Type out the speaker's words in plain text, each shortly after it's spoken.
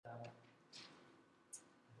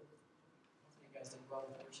well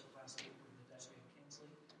with worship last week with the Dutch Game Kingsley.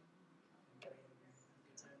 Everybody had a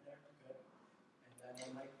good time there? Good. And I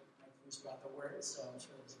know Mike Bruce brought the word, so I'm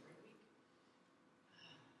sure it was a great week.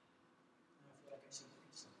 Now I feel like I should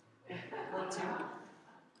preach something. I'm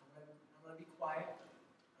going to be quiet.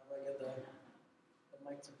 I'm going to get the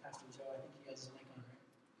mic to Pastor Joe. I think he has his mic on, right?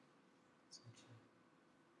 Let's make sure.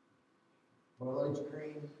 My light's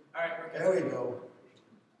green. All right, we're good. There we go.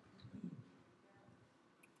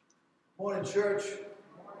 Morning, church.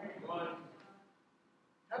 Good morning.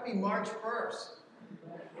 Happy March 1st.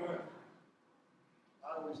 I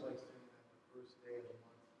always like saying that the first day of the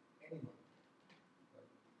month, any month. But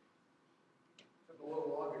it took a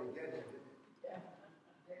little longer to get here, didn't it?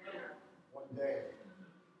 Yeah. One day.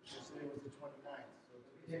 Yesterday was the 29th, so it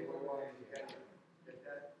took us a little longer to get here. Get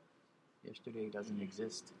that? Yesterday doesn't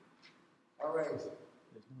exist. All right.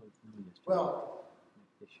 There's no yesterday. Well,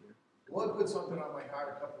 This year. the Lord put something on my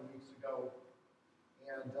heart a couple of weeks ago,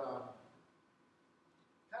 and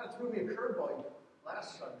kind of threw me a curveball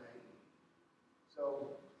last Sunday.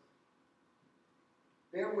 So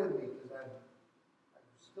bear with me, because I'm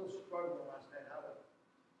still struggling last night how to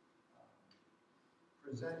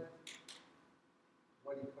present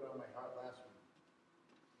what He put on my heart last week,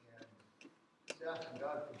 and just asking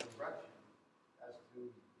God for direction as to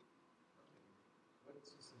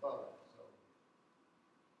what's this about. So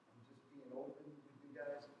I'm just being open with you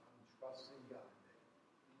guys. I'm trusting God that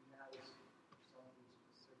He has something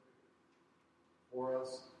specific for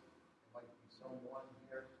us. There might be someone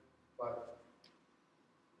here, but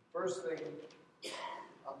the first thing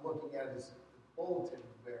I'm looking at is the bulletin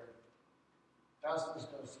where Pastor's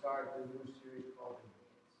going to start the new series called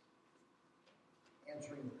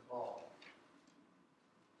Answering the Call.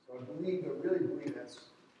 So I really believe that's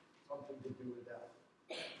something to do with that.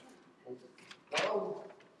 While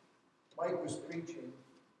Mike was preaching,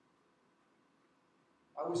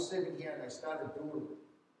 I was sitting here and I started doing it.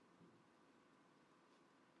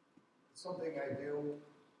 It's something I do.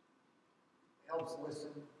 It helps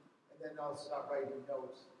listen, and then I'll start writing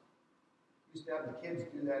notes. I used to have the kids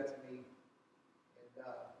do that to me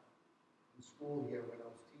in school here when I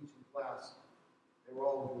was teaching class. They were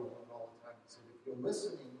all doing it all the time. They said, if you're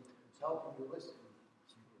listening, it's helping you listen.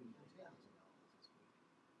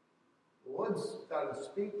 The Lord started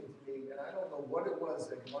speaking to me, and I don't know what it was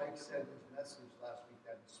that Mike said in his message last week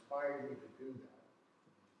that inspired me to do that.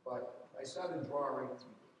 But I started drawing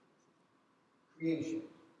creation.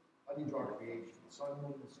 How do you draw creation? Sun,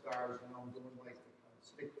 moon, and stars, I'm doing like the kind of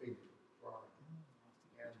stick figure drawing.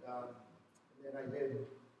 And then I did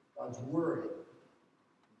God's Word.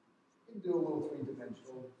 You can do a little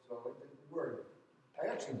three-dimensional, so I did the Word. I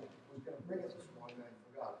actually was going to bring it this morning, and I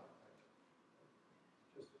forgot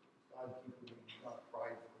it. Just God keeping me not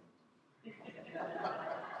prideful.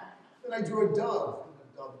 Then I drew a dove, and the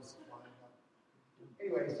dove was flying up.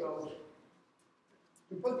 Anyway, so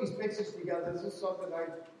we put these pictures together. This is something I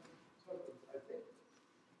took, I think,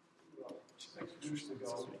 6 weeks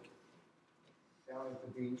ago, down at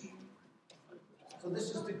the beach. So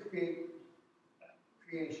this is to create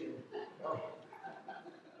creation. Oh.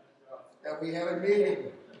 And we have a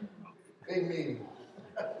meeting. Big meeting.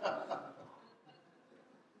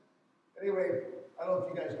 Anyway, I don't know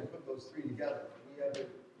if you guys can put those three together. We have the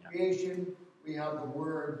creation, we have the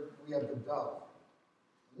Word, we have the dove.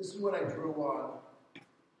 This is what I drew on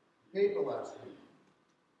paper last week.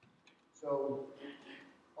 So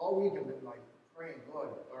all week I've been like praying, Lord,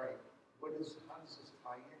 all right, how does this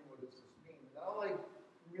tie in? What does this mean? And I'll like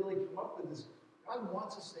really come up with this. God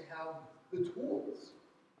wants us to have the tools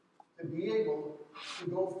to be able to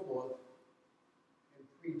go forth and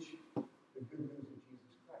preach the good news of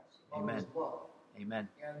Jesus Christ. About His love. Amen.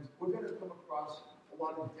 And we're going to come across a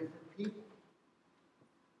lot of different people.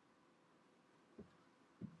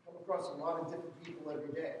 Come across a lot of different people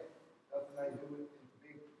every day. That's what I do in the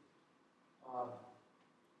big.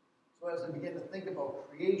 So as I begin to think about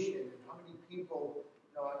creation and how many people,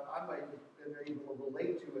 I might have been able to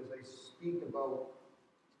relate to as I speak about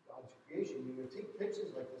God's creation. You take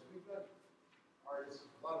pictures like this. We've got artists,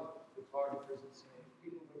 a lot of photographers, and saying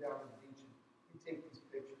people go down to the beach and we take these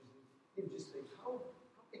pictures and you just think, how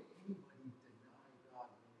can anybody deny God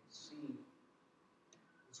when they see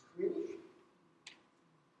His creation?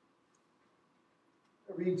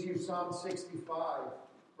 I read to you Psalm 65,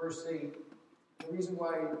 verse 8. The reason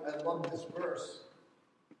why I love this verse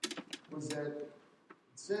was that it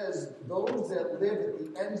says, those that live at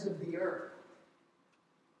the ends of the earth.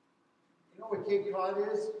 You know what Cape Cod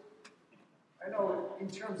is? I know in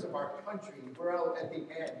terms of our country, we're out at the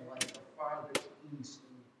end, like the farthest east.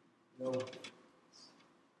 And,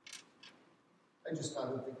 I just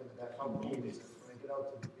started thinking of that. How cool is it when I get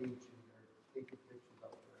out to the beach and you're taking pictures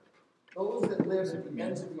out there. Those that live at the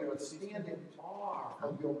ends of the earth stand in awe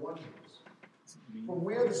of your wonders. From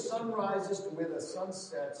where the sun rises to where the sun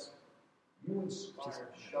sets, you inspire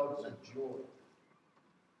shouts of joy.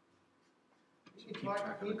 You can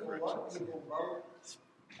talk to people, a lot of people about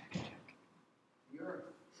the earth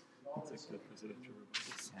and all this.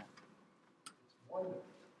 It's wonderful.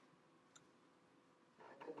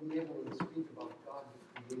 And be able to speak about God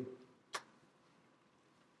the Creator.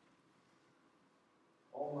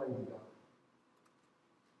 Almighty God,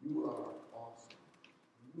 you are awesome.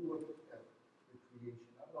 When you look at the creation,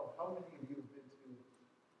 I don't know how many of you have been to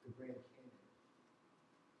the Grand Canyon.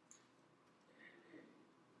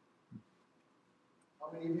 How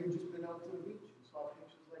many of you have just been out to the beach and saw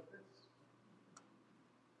pictures like this?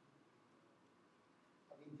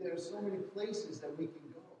 I mean, there are so many places that we can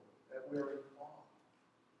go that we're in awe.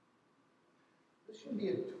 This should be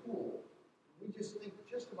a tool. We just think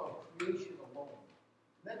just about creation alone.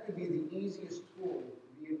 And that could be the easiest tool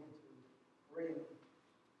to be able to bring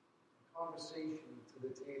a conversation to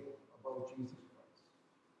the table about Jesus Christ.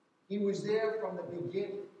 He was there from the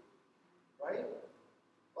beginning, right?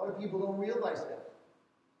 A lot of people don't realize that.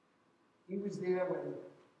 He was there when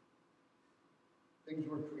things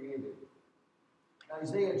were created. In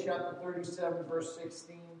Isaiah chapter 37, verse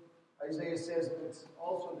 16, Isaiah says, and it's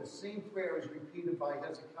also the same prayer is repeated by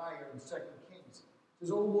Hezekiah in 2 Kings. It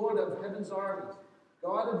says, O Lord of heaven's armies,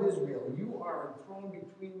 God of Israel, you are enthroned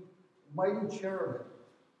between mighty cherubim.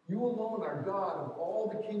 You alone are God of all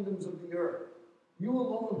the kingdoms of the earth. You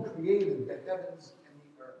alone created the heavens and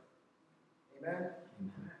the earth. Amen?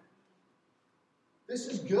 Amen. This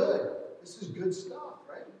is good. This is good stuff,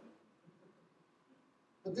 right?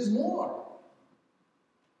 But there's more.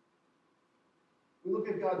 We look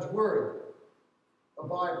at God's Word, the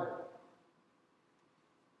Bible.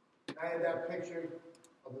 And I had that picture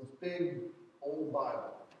of this big old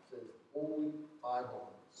Bible. It says Holy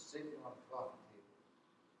Bible sitting on a coffee table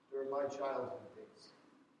during my childhood days.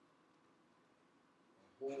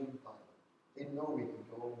 A Holy Bible. Didn't know we could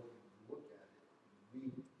go and look at it and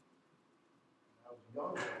read it. When I was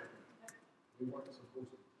younger, we weren't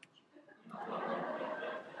supposed to touch it.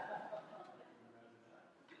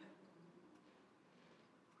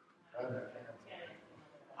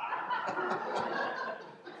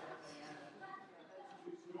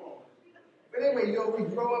 But anyway, we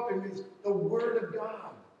grow up in this, the Word of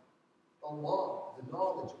God, the law, the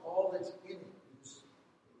knowledge, all that's in it.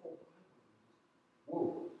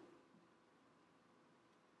 Whoa.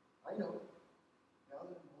 I know. Now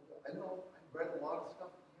that I'm older, I know. I've read a lot of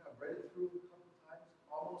stuff in here. I've read it through a couple of times,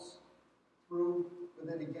 almost through with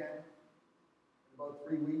it again in about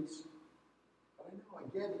 3 weeks. But I know, I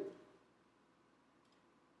get it.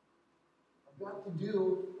 I've got to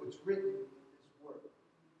do what's written in this Word.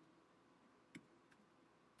 It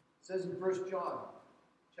says in 1 John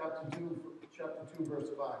chapter 2, verse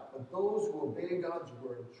 5, but those who obey God's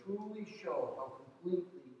Word truly show how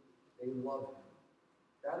completely they love Him.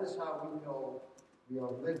 That is how we know we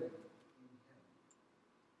are living in Him.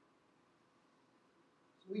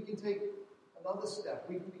 So we can take another step.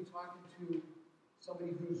 We can be talking to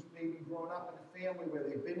somebody who's maybe grown up in a family where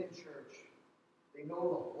they've been in church. They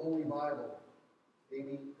know the Holy Bible.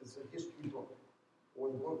 Maybe it's a history book or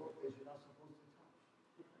the book that you're not supposed to touch.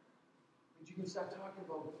 But you can start talking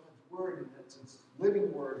about God's Word, and that's its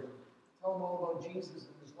living Word, and tell them all about Jesus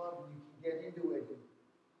and His love, and you can get into it. And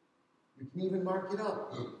you can even mark it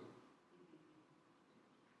up. And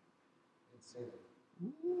say that.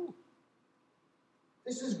 Ooh.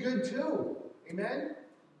 This is good too. Amen?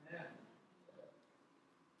 Amen.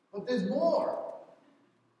 But there's more.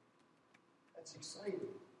 That's exciting.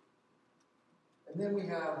 And then we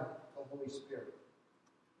have the Holy Spirit.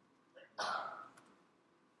 The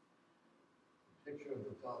picture of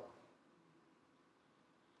the dove.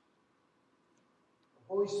 The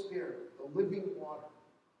Holy Spirit, the living water.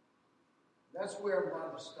 And that's where I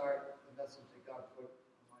wanted to start the message that God put on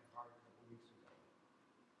my heart a couple weeks ago.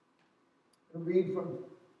 I'm going to read from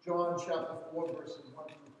John chapter 4, verses 1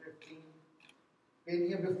 through 15. Been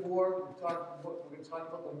here before, we're going to talk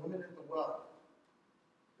about the woman at the well,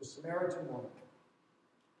 the Samaritan woman.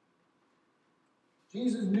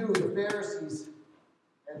 Jesus knew the Pharisees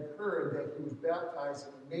had heard that he was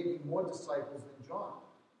baptizing and making more disciples than John,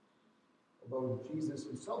 although Jesus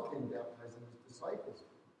himself didn't baptize his disciples.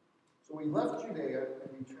 So he left Judea and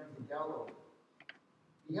returned to Galilee.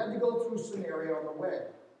 He had to go through Samaria on the way.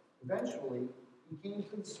 Eventually, he came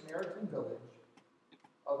to the Samaritan village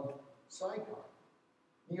of Sychar,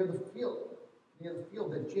 near the field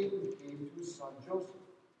that Jacob gave to his son Joseph.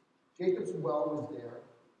 Jacob's well was there,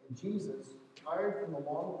 and Jesus tired from the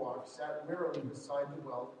long walk, sat wearily beside the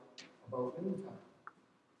well about noontime.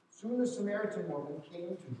 Soon the Samaritan woman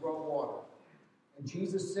came to draw water, and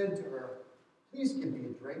Jesus said to her, "Please give me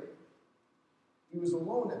a drink." He was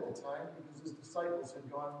alone at the time because his disciples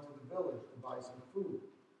had gone to the village to buy some food.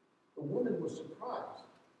 The woman was surprised,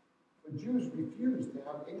 for Jews refused to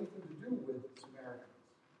have anything to do with Samaritans.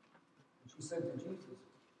 And she said to Jesus,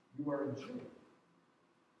 "You are a Jew,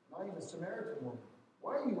 and I am a Samaritan woman.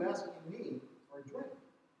 Why are you asking me for a drink?"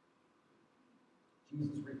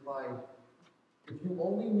 Jesus replied, "If you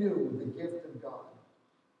only knew the gift of God,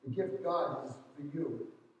 the gift God is for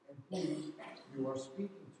you, and who you are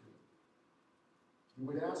speaking to, you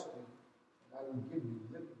would ask me, and I would give you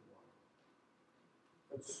living water.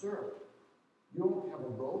 But sir, you don't have a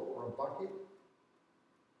rope or a bucket,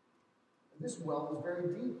 and this well is very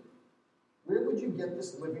deep. Where would you get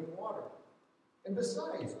this living water? And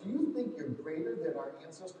besides, do you think you're greater than our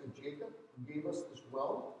ancestor Jacob, who gave us this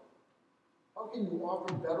well? How can you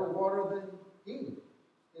offer better water than he,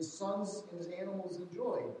 his sons, and his animals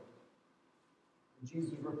enjoyed?" And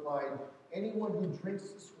Jesus replied, "Anyone who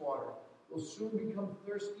drinks this water will soon become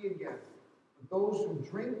thirsty again. But those who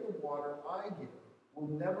drink the water I give will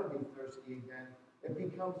never be thirsty again. It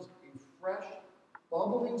becomes a fresh,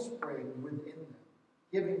 bubbling spring within them,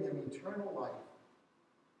 giving them eternal life."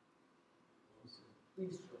 He said,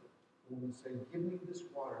 "Please, sir," the woman said, "give me this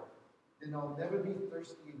water. Then I'll never be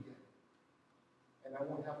thirsty again, and I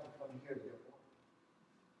won't have to come here to get water."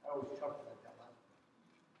 I always chuckle at that last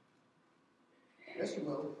part. Yes, you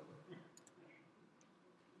will.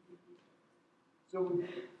 So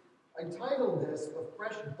I titled this "A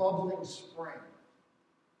Fresh Bubbling Spring."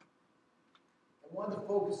 I wanted to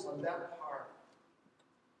focus on that part.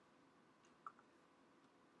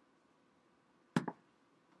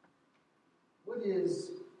 What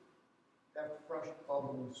is that fresh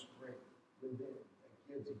bubbling spring within that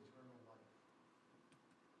gives eternal life?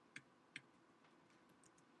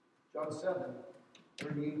 John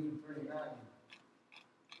 7:38 through 39.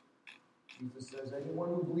 Jesus says, "Anyone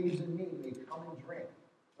who believes in me may come and drink,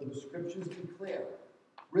 for the scriptures declare,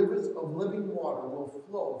 rivers of living water will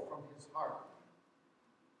flow from his heart."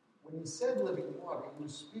 When he said living water, he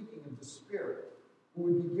was speaking of the Spirit, who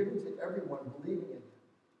would be given to everyone believing in him.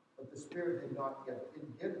 But the Spirit had not yet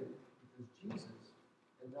been given, because Jesus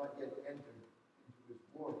had not yet entered into his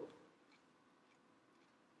glory.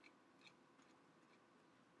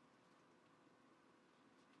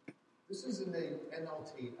 This is in the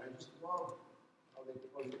NLT. I just love how they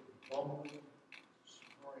put it, bubbling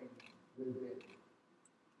spring within.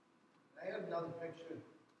 And I had another picture,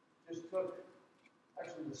 just took,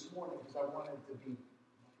 actually this morning, because I wanted it to be.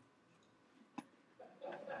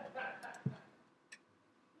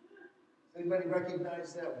 Does anybody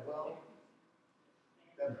recognize that well?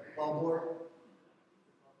 That bubbler?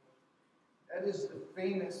 That is the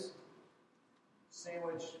famous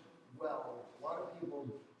Sandwich well. A lot of people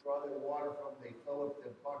draw their water from, they fill up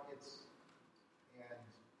their buckets, and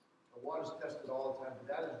the water's tested all the time, but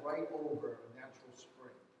that is right over a natural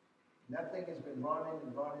spring. And that thing has been running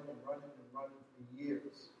and running and running and running for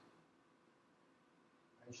years.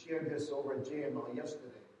 I shared this over at JML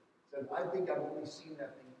yesterday. Said, I think I've only seen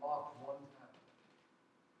that thing off one time.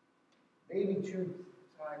 Maybe 2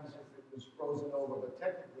 times if it was frozen over, but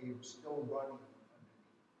technically it was still running underneath.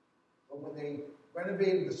 But when they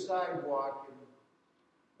renovated the sidewalk and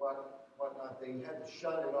whatnot, they had to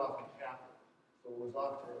shut it off and cap it. So it was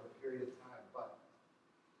off for a period of time. But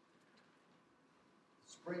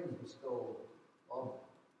the springs were still bubbling,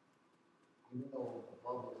 even though the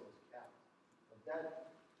bubble was capped. But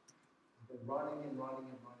that has been running and running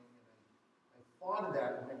and running. And I thought of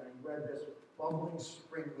that when I read this bubbling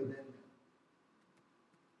spring within them.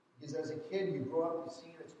 Because as a kid, you grow up, you see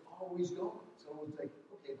it, it's always going. So it's like,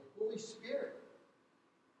 okay, the Holy Spirit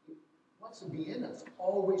wants to be in us,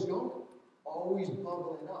 always going, always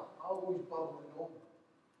bubbling up, always bubbling over.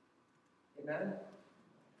 Amen?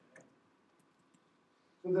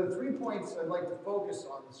 So the 3 points I'd like to focus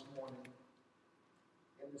on this morning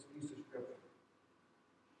in this piece of scripture.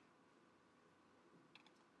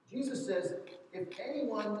 Jesus says, if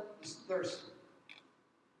anyone is thirsty,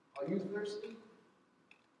 are you thirsty?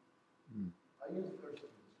 Are you thirsty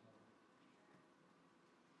this morning?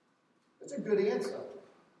 That's a good answer.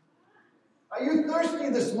 Are you thirsty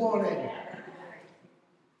this morning?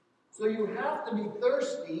 So you have to be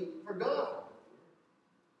thirsty for God.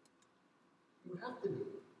 You have to be. The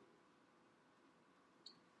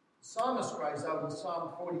psalmist cries out in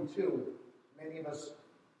Psalm 42. Many of us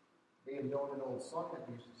may have known an old song that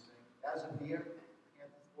we used to sing. As a deer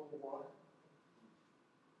panteth for the water.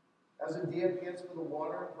 As a deer pants for the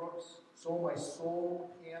water brooks, so my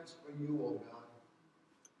soul pants for you, O God.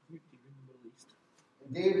 In the Middle East.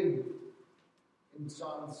 And David, in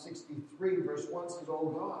Psalm 63, verse 1 says, O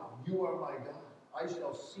God, you are my God. I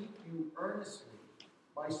shall seek you earnestly.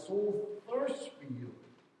 My soul thirsts for you.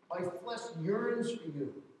 My flesh yearns for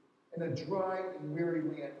you in a dry and weary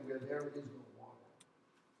land where there is no water.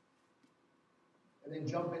 And then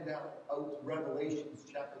jumping down out to Revelations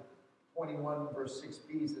chapter 21, verse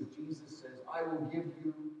 6b says, Jesus says, I will give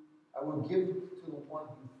to the one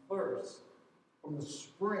who thirsts from the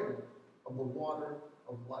spring of the water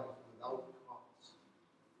of life without cost.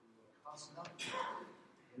 It costs nothing.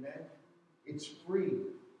 Amen? It's free.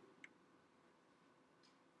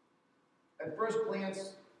 At first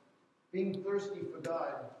glance, being thirsty for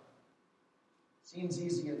God seems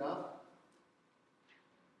easy enough,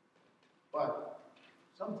 but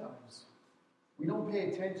sometimes we don't pay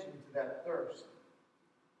attention to that thirst.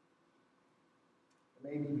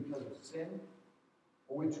 Maybe because of sin,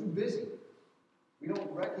 or we're too busy. We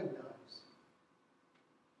don't recognize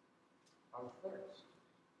our thirst.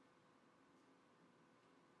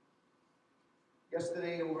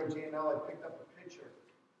 Yesterday over at JNL, I picked up a pitcher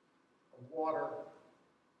of water.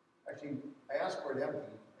 Actually, I asked for it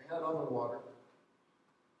empty. I had other water.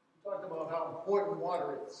 We talked about how important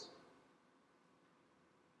water is.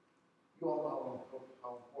 You all know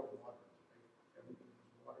how important water is, right? Everything is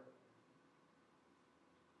water.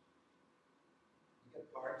 You get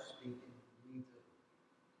parched, you need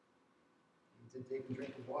to take a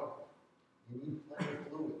drink of water. You need plenty of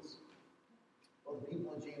fluids. Well, the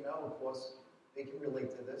people in JML, of course, they can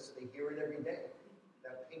relate to this. They hear it every day.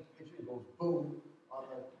 That pink pitcher goes boom on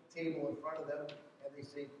the table in front of them, and they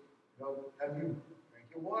say, have you drank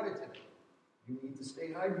your water today? You need to stay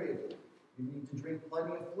hydrated. You need to drink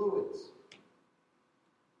plenty of fluids.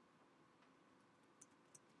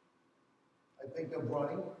 I think of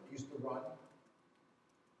running. I used to run.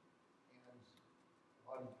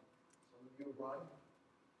 And some of you run.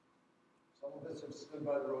 Some of us have stood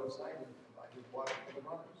by the roadside and provided water for the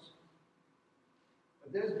runners.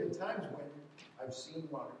 But there's been times when I've seen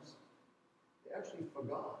runners, they actually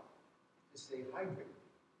forgot to stay hydrated.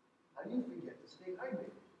 How do you forget to stay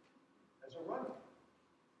hydrated as a runner?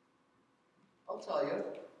 I'll tell you,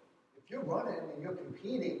 if you're running and you're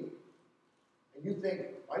competing, and you think,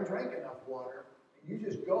 I drank enough water, and you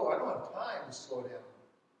just go, I don't have time to slow down.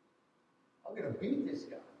 I'm going to beat this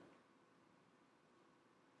guy.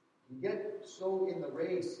 You get so in the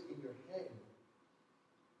race in your head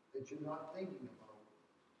that you're not thinking about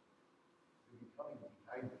you're becoming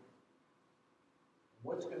dehydrated. And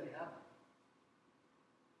what's going to happen?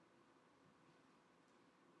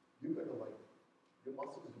 You're going to your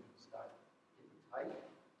muscles are going to start getting tight.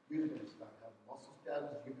 You're going to start having muscle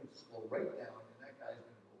spasms. You're going to slow right down, and that guy's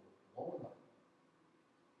going to go blowing up.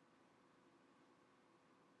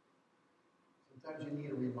 Sometimes you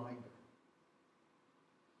need a reminder.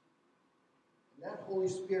 And that Holy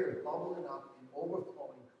Spirit bubbling up and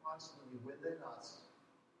overflowing constantly within us.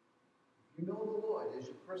 If you know the Lord as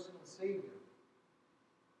your personal Savior,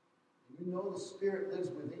 and you know the Spirit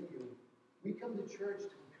lives within you, we come to church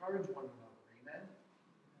to encourage one another. Amen?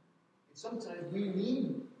 And sometimes we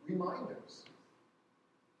need reminders.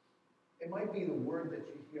 It might be the word that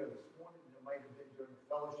you hear this morning. It might have been during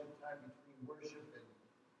fellowship time between worship and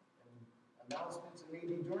announcements, and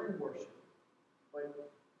maybe during worship. But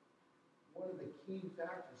one of the key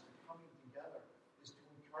factors to coming together is to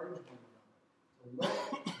encourage one another, to let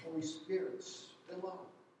the Holy Spirit spill out.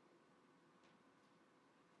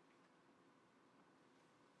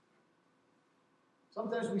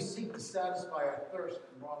 Sometimes we seek to satisfy our thirst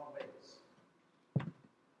in wrong ways.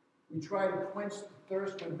 We try to quench the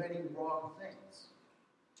thirst with many wrong things.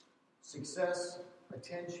 Success,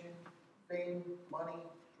 attention, fame, money,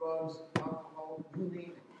 drugs, alcohol, you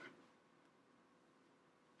name it.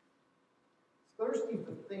 Thirsty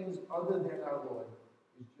for things other than our Lord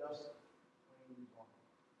is just plain wrong.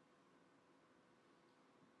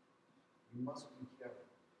 We must be careful.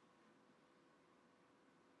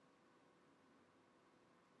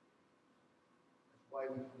 Why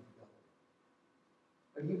we come together.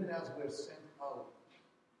 But even as we're sent out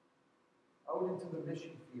into the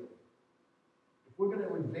mission field, if we're going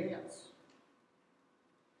to advance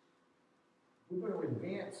the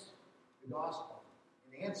gospel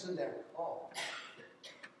and answer that call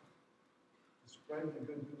to spread the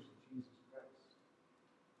good news of Jesus Christ,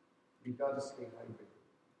 we've got to stay hydrated.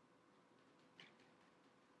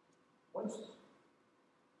 Once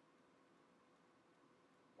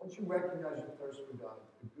you recognize your thirst for God,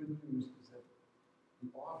 the good news is that the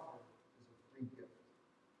offer is a free gift.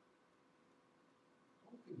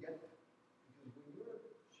 Don't forget that.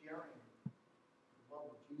 sharing the love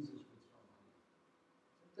of Jesus with somebody.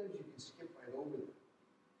 Sometimes you can skip right over them.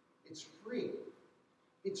 It's free.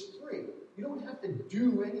 It's free. You don't have to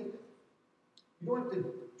do anything. You don't have to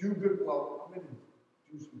do good. Well, I'm going to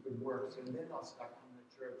do some good works, and then I'll start coming to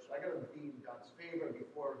church. I got to be in God's favor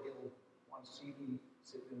before He'll want to see me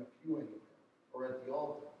sitting in a pew anywhere or at the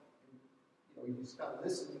altar. And, you start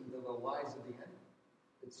listening to the lies of the enemy.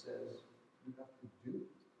 It says you have to do it.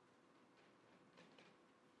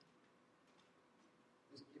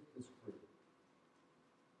 This gift is free.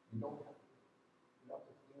 You don't have to. You have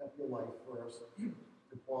to clean up your life first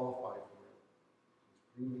to qualify for it. It's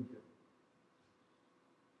freely given.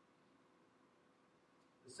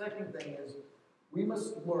 The second thing is we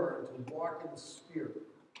must learn to walk in the Spirit.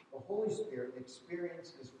 The Holy Spirit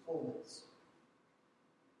experience His fullness.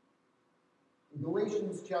 In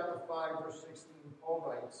Galatians chapter 5, verse 16, Paul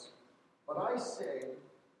writes, "But I say,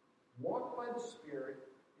 walk by the Spirit,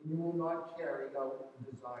 and you will not carry out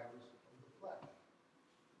the desires of the flesh."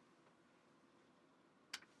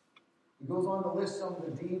 He goes on to list some of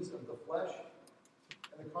the deeds of the flesh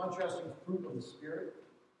and the contrasting fruit of the Spirit.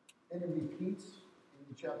 Then he repeats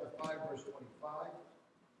in chapter 5, verse 25,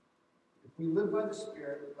 "If we live by the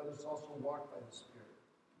Spirit, let us also walk by the Spirit."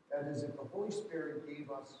 That is, if the Holy Spirit gave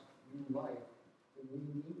us new life, then we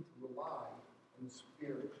need to rely on the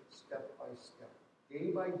Spirit step by step,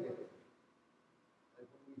 day by day. Like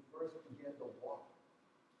when we first began to walk,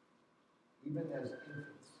 even as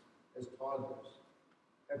infants, as toddlers.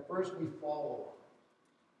 At first we follow,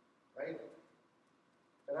 right?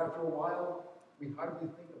 And after a while, we hardly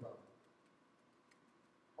think about it.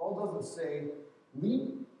 Paul doesn't say,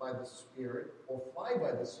 leap by the Spirit or fly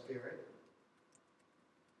by the Spirit.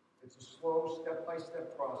 It's a slow,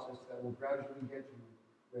 step-by-step process that will gradually get you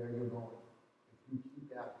where you're going, if you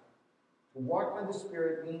keep at it. To walk by the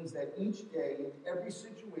Spirit means that each day, in every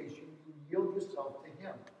situation, you yield yourself to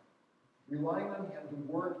Him, relying on Him to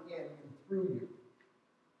work in and through you.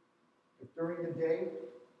 If during the day,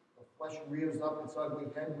 the flesh rears up its ugly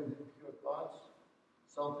head with impure thoughts,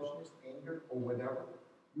 selfishness, anger, or whatever,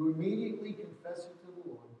 you immediately confess it to the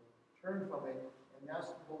Lord, turn from it, and ask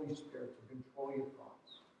the Holy Spirit to control your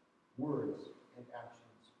thoughts, words, and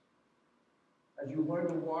actions. As you learn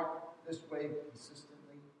to walk this way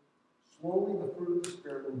consistently, slowly the fruit of the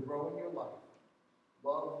Spirit will grow in your life.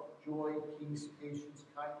 Love, joy, peace, patience,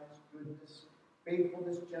 kindness, goodness,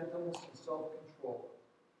 faithfulness, gentleness, and self-control,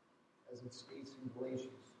 as it states in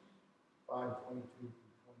Galatians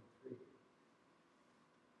 5:22-23.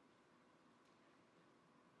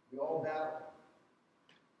 We all battle.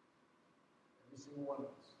 Every single one of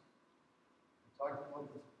us. We talked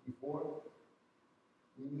about this before.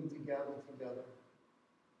 We need to gather together.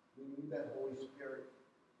 We need that Holy Spirit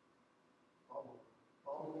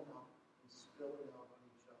bubbling up and spilling out on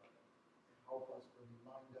each other to help us, to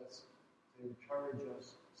remind us, to encourage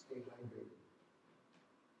us, to stay hydrated.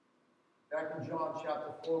 Back in John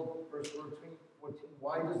chapter 4, verse 14,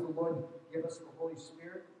 why does the Lord give us the Holy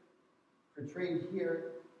Spirit? Portrayed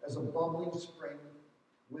here as a bubbling spring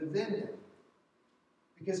within Him.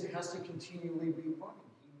 Because it has to continually be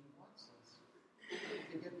running. He wants us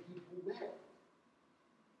to get people wet.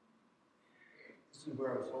 This is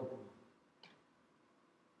where I was hoping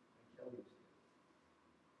Kelly was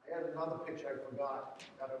here. I had another picture I forgot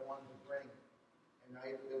that I wanted to bring. And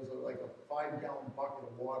there was like a 5-gallon bucket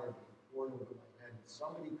of water being poured over my head. And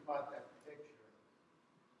somebody caught that picture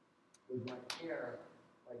with my hair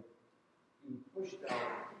like being pushed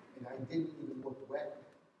out, and I didn't even look wet.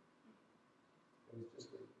 It was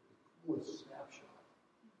just the coolest snapshot.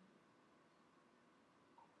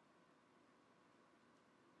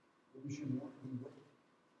 But we should want to be wet.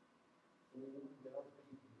 And we want to get other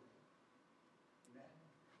people wet.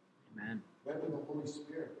 Amen? Amen. Wet with the Holy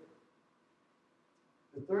Spirit.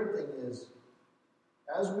 The third thing is,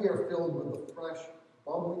 as we are filled with the fresh,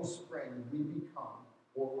 bubbling spring, we become,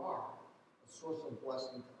 or are, a source of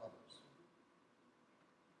blessing to others.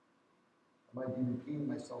 I might be repeating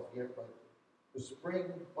myself here, but the spring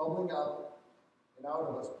bubbling up and out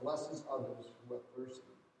of us blesses others who are thirsty.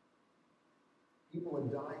 People are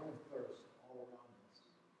dying of thirst all around us.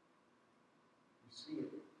 You see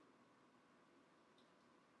it.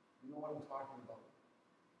 You know what I'm talking about.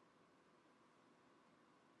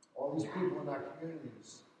 All these people in our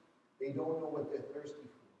communities, they don't know what they're thirsty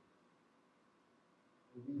for.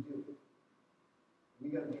 But we do. We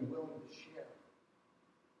got to be willing to share.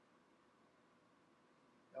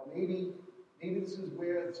 Now maybe this is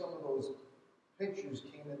where some of those pictures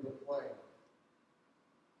came into play.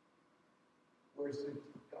 Where it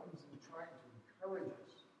comes and trying to encourage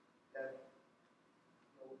us that,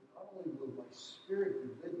 not only will my spirit be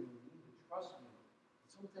with you,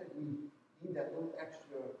 sometimes we need that little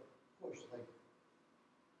extra push, like,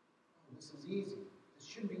 oh, this is easy. This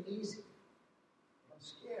should be easy. But I'm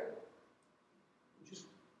scared. Just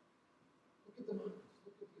look at the mountains,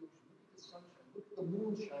 look at the ocean, look at the sunshine, look at the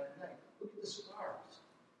moonshine at night, look at the stars.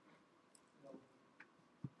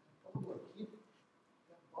 Keep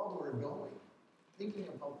that bubbler going, thinking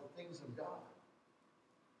about the things of God.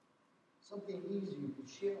 Something easy you can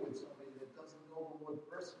share with somebody that doesn't know the Lord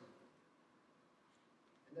personally.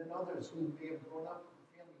 And then others who may have grown up in the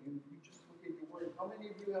family, you just look at your word. How many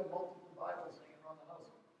of you have multiple Bibles hanging around the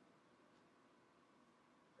house?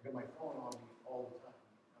 I got my phone on me all the time.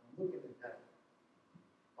 I'm looking at that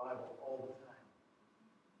Bible all the time.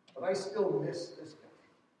 But I still miss this guy.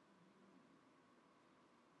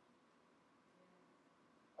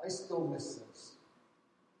 I still miss this.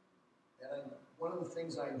 And one of the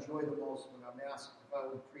things I enjoy the most when I'm asked if I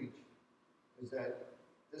would preach is that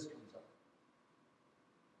this comes up.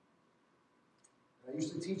 And I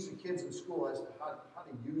used to teach the kids in school as to how to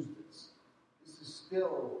use this. This is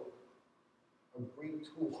still a great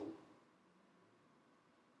tool.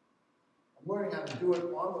 I'm learning how to do it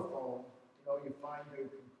on the phone. You find the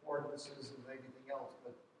concordances and everything else,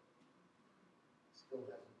 but it still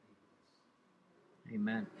hasn't.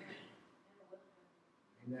 Amen.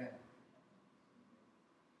 Amen.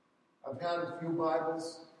 I've had a few Bibles.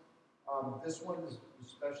 This one is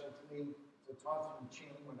special to me. It's a Thompson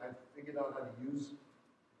Chain. When I figured out how to use the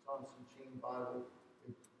Thompson Chain Bible,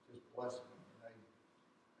 it just blessed me. And I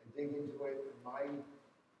dig into it. And my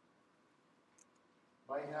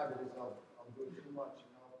habit is I'll do too much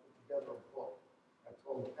and I'll put together a book. I've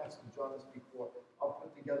told Pastor John this before. I'll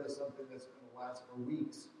put together something that's going to last for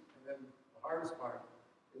weeks. And then the hardest part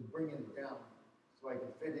is bringing it down so I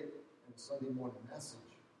can fit it in a Sunday morning message.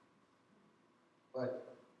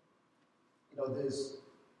 But, I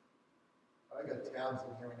got tabs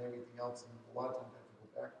in here and everything else, and a lot of times I have to go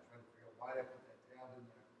back and try to figure out why I put that tab in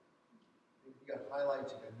there. You got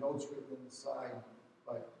highlights, you got notes written on the side,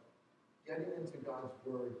 but getting into God's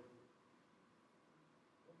Word,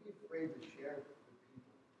 don't be afraid to share with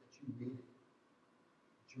people that you read it,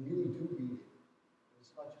 that you really do read it.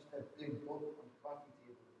 It's not just that big book on the coffee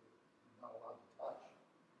table that you're not allowed to touch.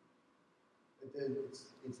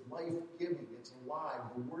 It's life-giving. It's alive.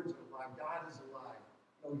 The words are alive. God is alive.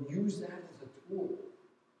 Use that as a tool.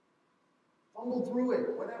 Fumble through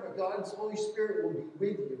it. Whatever. God's Holy Spirit will be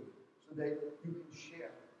with you so that you can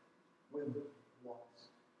share with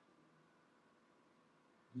lost.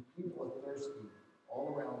 These people are thirsty all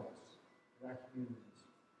around us in our communities,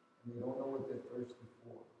 and they don't know what they're thirsty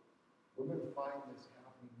for. We're going to find this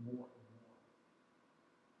happening more and more.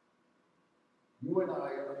 You and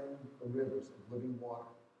I are in the rivers of living water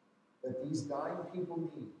that these dying people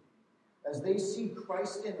need. As they see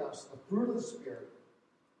Christ in us, the fruit of the Spirit,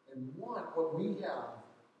 and want what we have,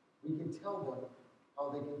 we can tell them how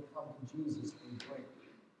they can come to Jesus and drink.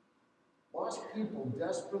 Lost people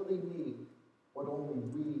desperately need what only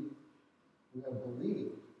we who have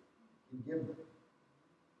believed can give them.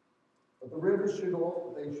 But the rivers should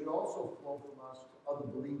also flow from us to other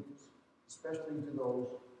believers, especially to those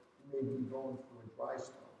who may be going through a dry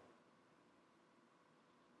spell.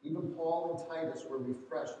 Even Paul and Titus were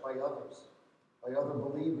refreshed by others, by other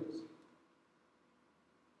believers.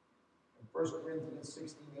 In 1 Corinthians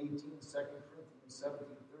 16:18, 2 Corinthians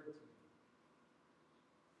 17:13,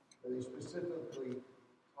 where they specifically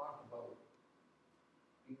talk about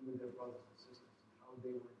being with their brothers and sisters and how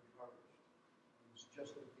they were encouraged. It was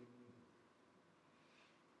just what they needed.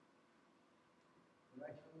 When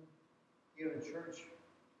I come here to church,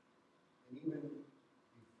 and even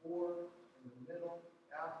before, in the middle,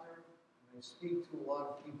 after, and I speak to a lot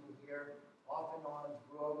of people here, off and on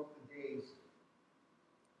throughout the days,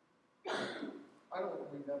 I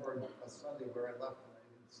don't remember a Sunday where I left and I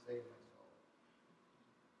didn't stay myself.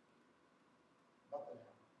 Nothing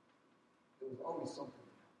happened. There was always something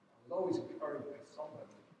that happened. I was always encouraged by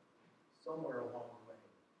somebody, somewhere along the way.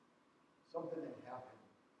 Something that happened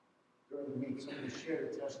during the week. Somebody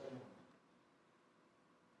shared a testimony.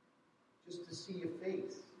 Just to see your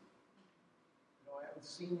face. I haven't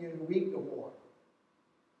seen you in a week or more.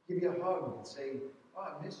 Give you a hug and say, I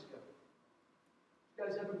missed you. You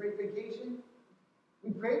guys have a great vacation?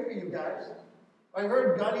 We prayed for you guys. I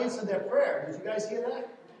heard God answered that prayer. Did you guys hear that?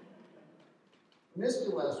 I missed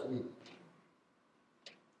you last week.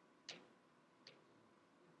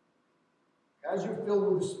 As you're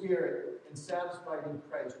filled with the Spirit and satisfied in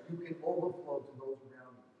Christ, you can overflow to those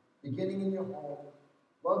around you. Beginning in your home,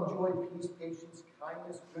 love, joy, peace, patience,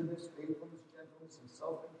 kindness, goodness, faithfulness, gentleness, and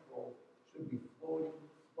self-control should be flowing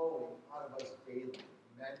out of us daily.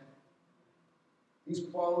 Amen? These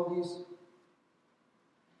qualities,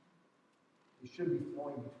 they should be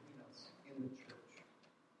flowing between us in the church.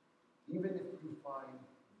 Even if you find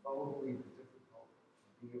fellow believers difficult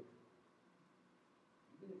to be around.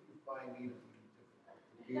 Even if you find me to be difficult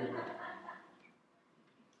to be around.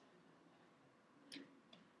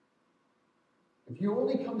 If you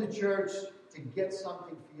only come to church to get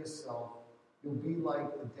something for yourself, you'll be like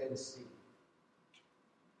the Dead Sea.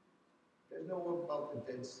 You guys know about the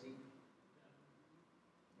Dead Sea?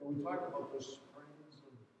 And we talk about those springs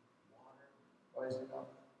of water rising up.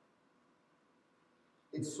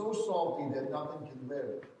 It's so salty that nothing can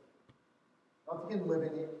live. Nothing can live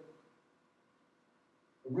in it.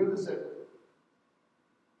 The rivers that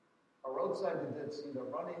are outside the Dead Sea, that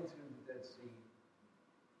run into the Dead Sea,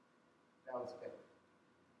 now it's dead.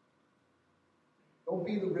 Don't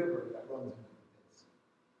be the river that runs into the Dead Sea.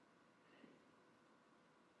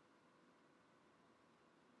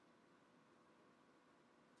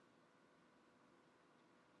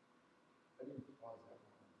 I didn't pause that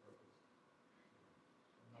one on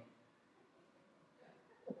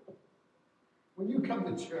purpose. When you come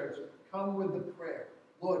to church, come with the prayer,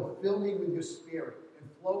 Lord, fill me with your Spirit and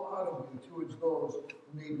flow out of me towards those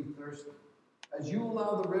who may be thirsty. As you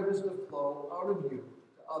allow the rivers to flow out of you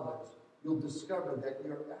to others, you'll discover that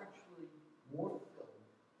you're actually more filled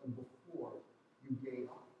than before you gave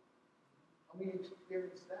up. How many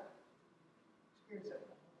experience that? Experience that all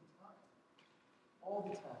the time. All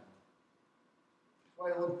the time. That's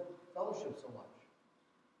why I love fellowship so much.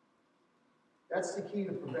 That's the key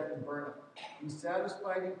to preventing burnout. Be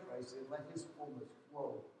satisfied in Christ and let His fullness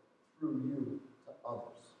flow through you to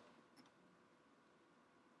others.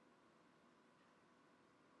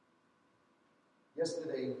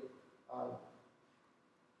 Yesterday,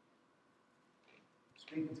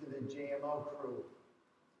 speaking to the JML crew,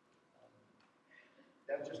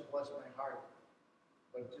 that just blessed my heart.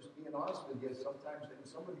 But just being honest with you, sometimes, and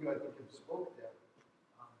some of you I think have spoke there,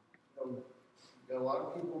 you got a lot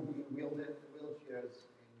of people being wheeled in wheelchairs,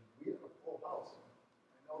 and we have a full house.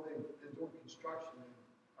 I know they're doing construction, and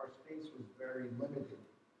our space was very limited,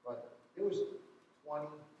 but there was 20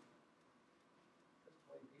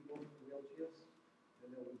 people in wheelchairs. And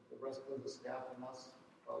there was the rest of the staff and us,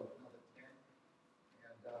 about another 10.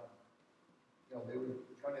 And, they were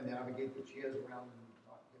trying to navigate the chairs around and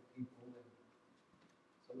not hit people. And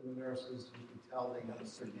some of the nurses, you could tell they have a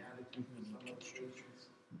certain attitude for some of the patients.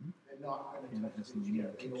 They're not going to touch the chair.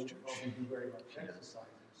 They don't probably do very much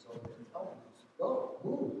exercising. So they're telling them, go,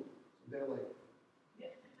 move. So they're like,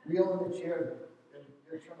 wheeling the chair, and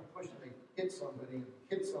they're trying to push and they hit somebody, and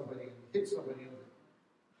hit somebody, and hit somebody. And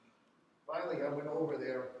finally, I went over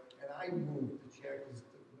there and I moved the chair because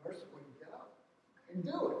the nurse wouldn't get up and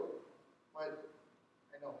do it. But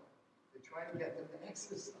I know they're trying to get them to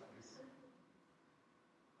exercise.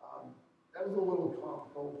 That was a little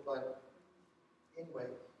comical, but anyway,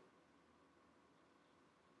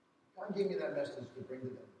 God gave me that message to bring to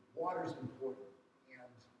them. Water is important, and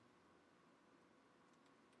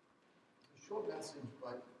it's a short message,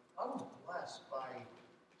 but I was blessed by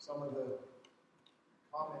some of the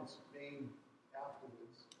comments made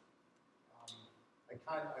afterwards.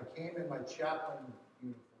 I came in my chaplain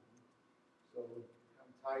uniform, so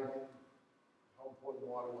I'm tied in how important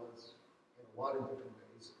water was in a lot of different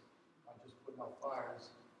ways, not just putting out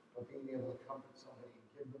fires, but being able to comfort somebody and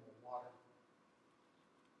give them a water.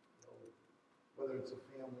 Whether it's a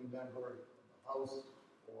family member in the house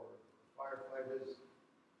or firefighters,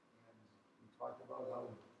 and we talked about how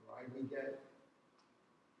dry we get.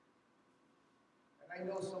 I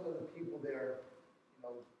know some of the people there,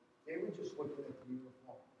 they were just looking at the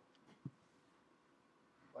uniform.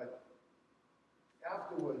 But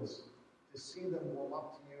afterwards, to see them warm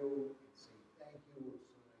up to you and say thank you, it's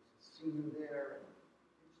so nice to see you there,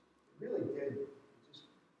 it really did. It just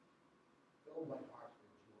filled my heart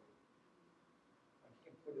with joy. I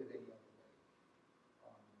can't put it any other way.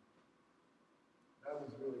 I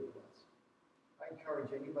was really blessed. I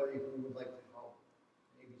encourage anybody who would like to help,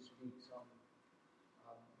 maybe speak some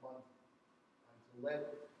month, to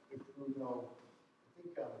let the crew know. I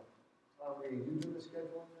think Tom Reed, you do the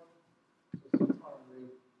scheduling now? So see Tom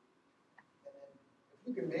Reed. And then if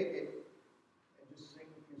you can make it and just sing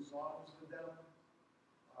a few songs to them,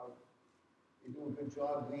 you do a good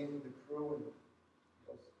job leading the crew.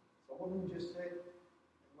 And some of them just sit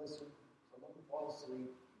and listen, some of them fall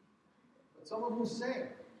asleep, but some of them sing.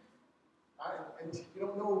 And you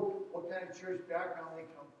don't know what kind of church background they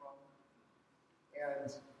come from.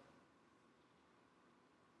 And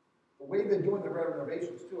the way they're doing the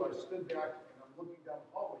renovations, too, I stood back and I'm looking down the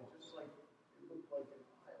hallway, just like it looked like an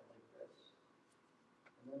aisle like this.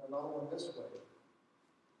 And then another one this way.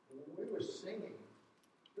 were singing,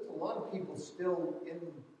 there's a lot of people still in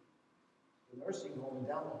the nursing home and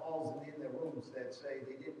down the halls and in their rooms that say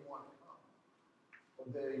they didn't want to come. Or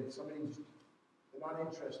they're not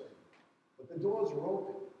interested. But the doors were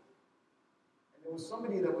open. And there was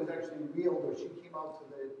somebody that was actually wheeled, or she came out to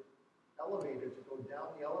the elevator to go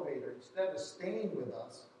down the elevator. Instead of staying with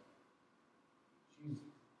us,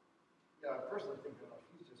 at first I'm thinking, oh,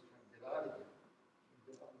 she's just trying to get out of here.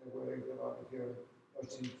 Get out of here. No,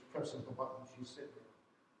 she's pressing the button, she's sitting there.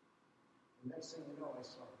 The next thing you know, I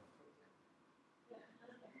saw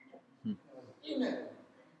her. Amen.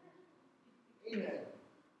 Amen.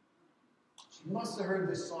 She must have heard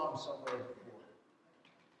this song somewhere before.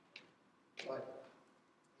 But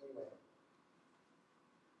anyway,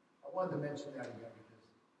 I wanted to mention that again because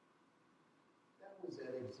that was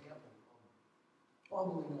an example of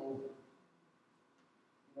bubbling over.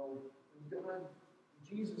 You know, when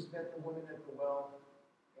Jesus met the woman at the well,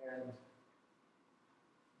 and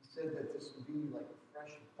he said that this would be like a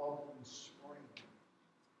fresh, bubbling spring.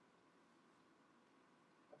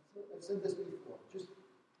 I've said this before. Just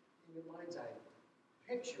in your mind's eye,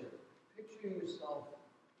 picture yourself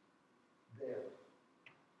there.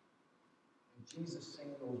 And Jesus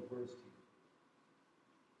saying those words to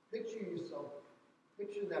you.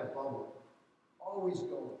 Picture that bubble. Always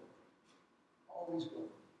going. Always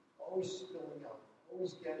spilling out.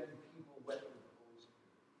 Always getting people wet with the Holy Spirit.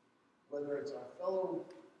 Whether it's our fellow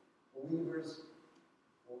believers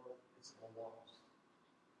or it's the lost.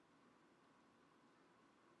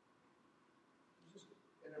 Just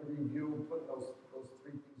in a review, put those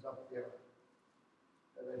three things up there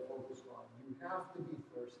that I focused on. You have to be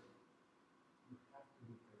thirsty. You have to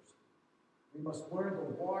be thirsty. We must learn to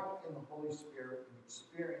walk in the Holy Spirit and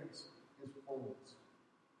experience His fullness.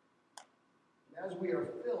 And as we are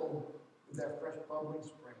filled with that fresh bubbling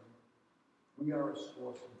spring, we are a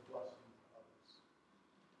source of blessing to others.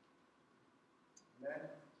 Amen?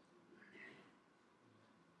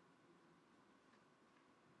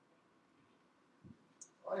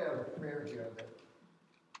 I have a prayer here that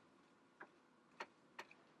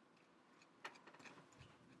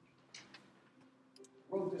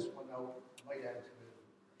wrote this one out, might add to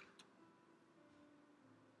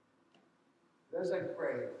it. As I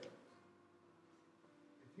pray,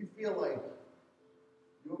 if you feel like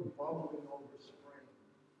you're bubbling over spring,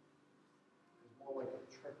 it's more like a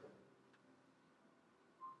trickle.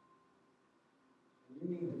 And you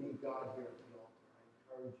need to meet God here at the altar. I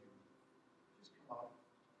encourage you. Just come up.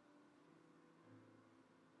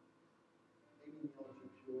 Maybe kneel at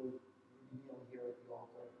your pew. Maybe kneel here at the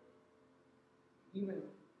altar. Even at the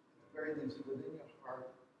very least, within your heart,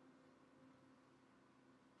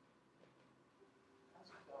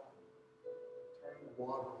 ask God to turn the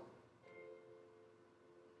water on.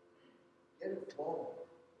 Get it flowing.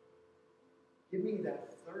 Give me that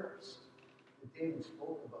thirst that David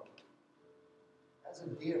spoke about. As a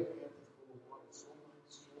deer panteth for the water, so my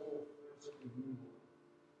soul thirsts for you, Lord.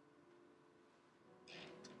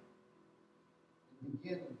 And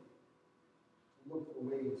begin to look for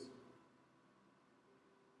ways to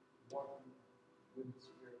walk with the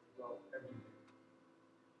Spirit of God every day.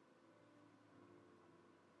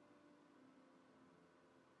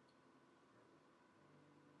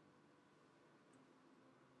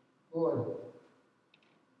 Lord,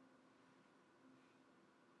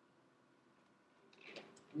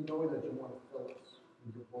 we know that you want to fill us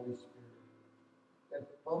with your Holy Spirit. That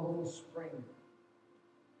bubbling spring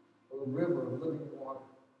or the river of living water.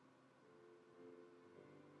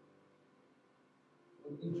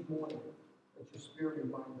 Lord, each morning, let your Spirit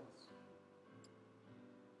remind us.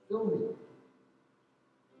 Fill me.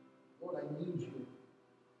 Lord, I need you.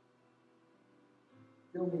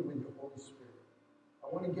 Fill me with your Holy Spirit. I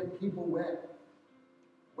want to get people wet.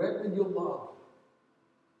 Wet with your love.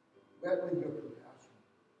 Wet with your compassion.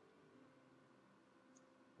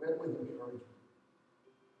 Wet with encouragement.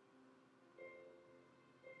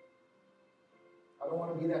 I don't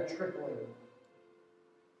want to be that trickling.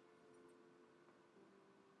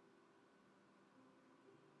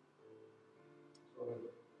 So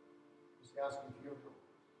just asking for your help.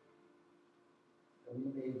 That we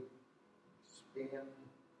may expand,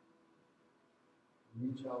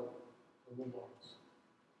 reach out to the lost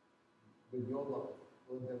with your love,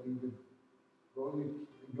 Lord, that we would grow in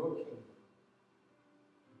your kingdom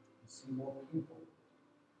and see more people's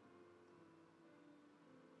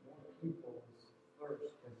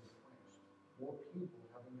thirst getting quenched, more people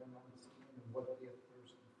having an understanding of what they're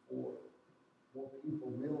thirsty for, more people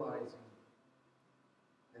realizing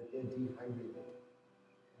that they're dehydrated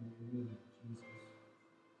and they need Jesus.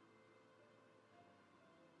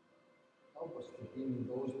 Help us to be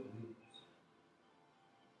those believers.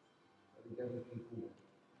 everything cool.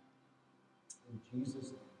 In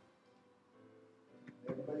Jesus' name.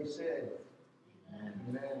 Everybody said,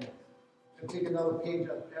 Amen. I'm going to take another page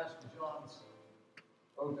out of Pastor John's.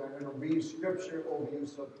 Okay, I'm going to read scripture over you.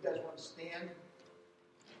 So if you guys want to stand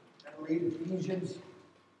and read Ephesians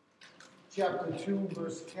chapter 2,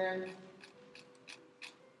 verse 10.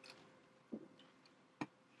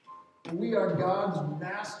 We are God's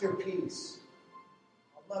masterpiece.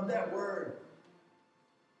 I love that word.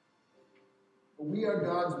 We are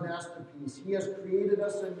God's masterpiece. He has created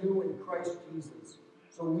us anew in Christ Jesus,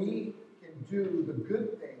 so we can do the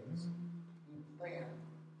good things He planned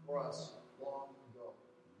for us long ago.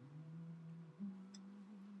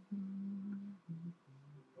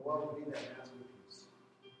 So what would be that masterpiece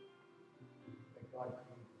that God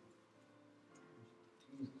created?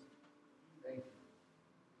 Jesus. Thank you.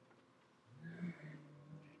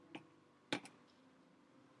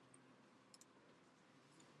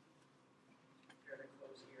 Prepare to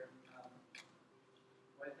close here.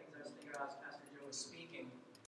 One of the things I was thinking about as Pastor Joe was speaking